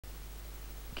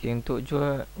Okay,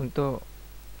 untuk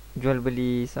jual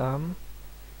beli saham,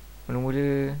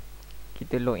 mula-mula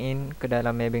kita login ke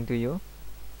dalam Maybank2u.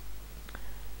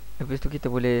 Lepas tu kita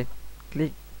boleh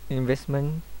klik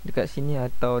investment dekat sini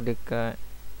atau dekat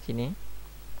sini.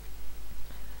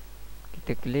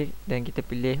 Kita klik dan kita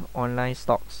pilih online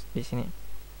stocks di sini.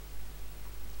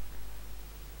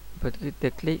 Lepas tu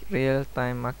kita klik real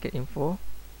time market info.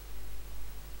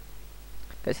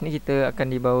 Kat sini kita akan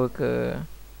dibawa ke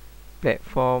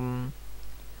platform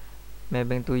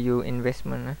Maybank2u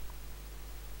investment.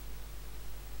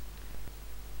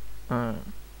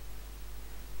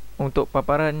 Untuk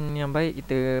paparan yang baik,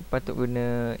 kita patut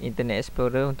guna Internet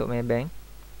Explorer untuk Maybank.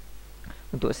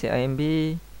 Untuk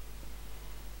CIMB,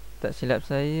 tak silap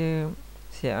saya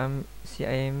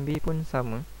CIMB pun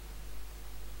sama.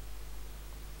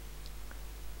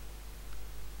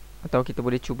 Atau kita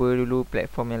boleh cuba dulu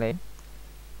platform yang lain.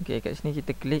 Okay, kat sini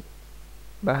kita klik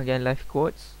bahagian live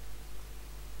quotes.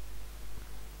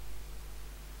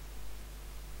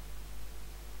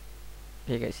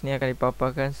 Okay, kat sini akan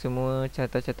dipaparkan semua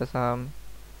carta-carta saham.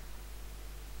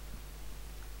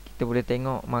 Kita boleh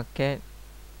tengok market,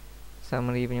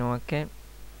 summary punya market,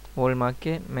 whole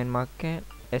market, main market,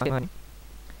 estimate,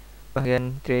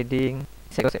 bahagian trading,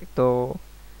 sektor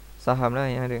saham lah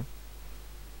yang ada.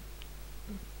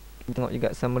 Kita tengok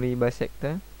juga summary by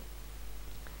sector,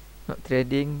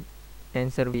 trading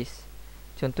and service.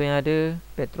 Contoh yang ada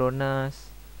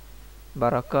Petronas,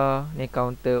 Baraka, ni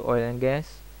kaunter oil and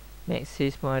gas,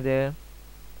 Maxis pun ada.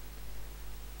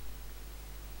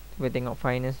 Kita boleh tengok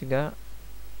finance juga,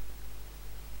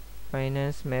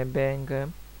 finance, Maybank ke,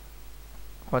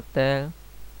 hotel,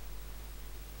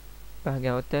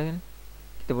 bahagian hotel.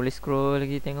 Kita boleh scroll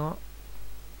lagi tengok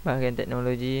bahagian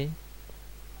teknologi,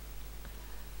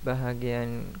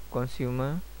 bahagian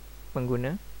consumer,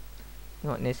 pengguna.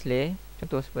 Tengok Nestle,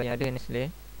 contoh seperti yang ada Nestle.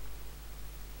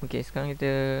 Ok, sekarang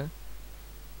kita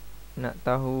nak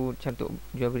tahu cara untuk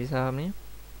jual beli saham ni.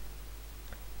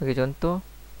 Bagi contoh,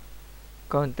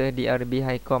 kaunter DRB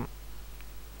Highcom.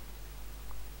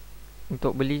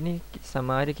 Untuk beli ni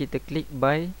sama ada kita klik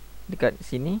buy dekat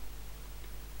sini,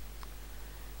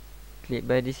 klik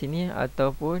buy di sini,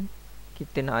 ataupun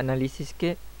kita nak analisis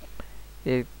sikit,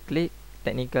 kita klik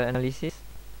technical analysis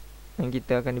dan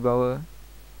kita akan dibawa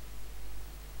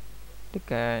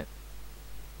dekat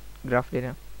graf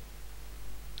dia.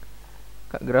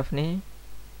 Kat graf ni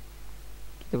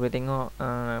kita boleh tengok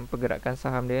pergerakan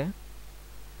saham dia,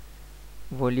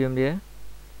 volume dia.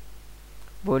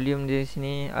 Volume dia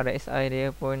sini, RSI dia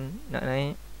pun nak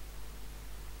naik.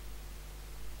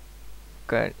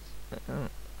 Kat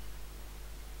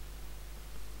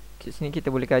sini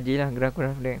kita boleh kaji lah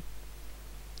graf-graf dia.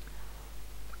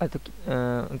 Atau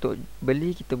untuk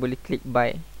beli kita boleh klik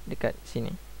buy dekat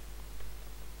sini.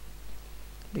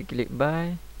 Kita klik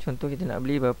buy. Contoh kita nak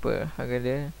beli berapa harga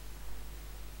dia,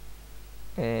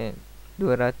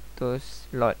 200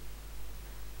 lot.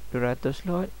 200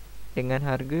 lot dengan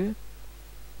harga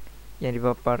yang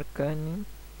dipaparkan.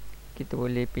 Kita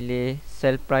boleh pilih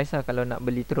sell price lah kalau nak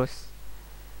beli terus.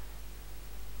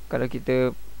 Kalau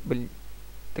kita beli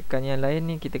tekan yang lain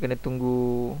ni, kita kena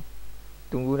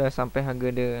tunggulah sampai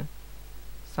harga dia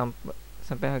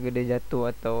sampai harga dia jatuh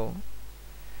atau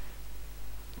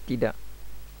tidak.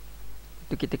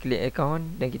 Itu kita klik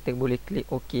account dan kita boleh klik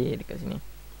OK dekat sini.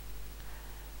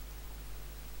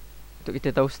 Untuk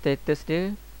kita tahu status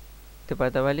dia, kita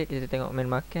patah balik, kita tengok main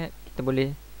market. Kita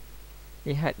boleh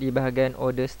lihat di bahagian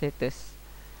order status,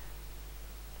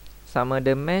 sama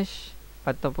ada match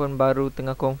ataupun baru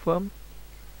tengah confirm,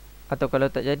 atau kalau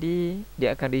tak jadi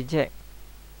dia akan reject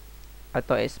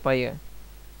atau expire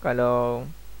kalau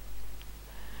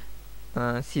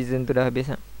season tu dah habis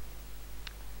lah.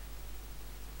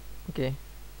 Okay,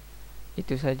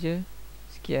 itu saja.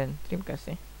 Sekian, terima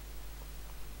kasih.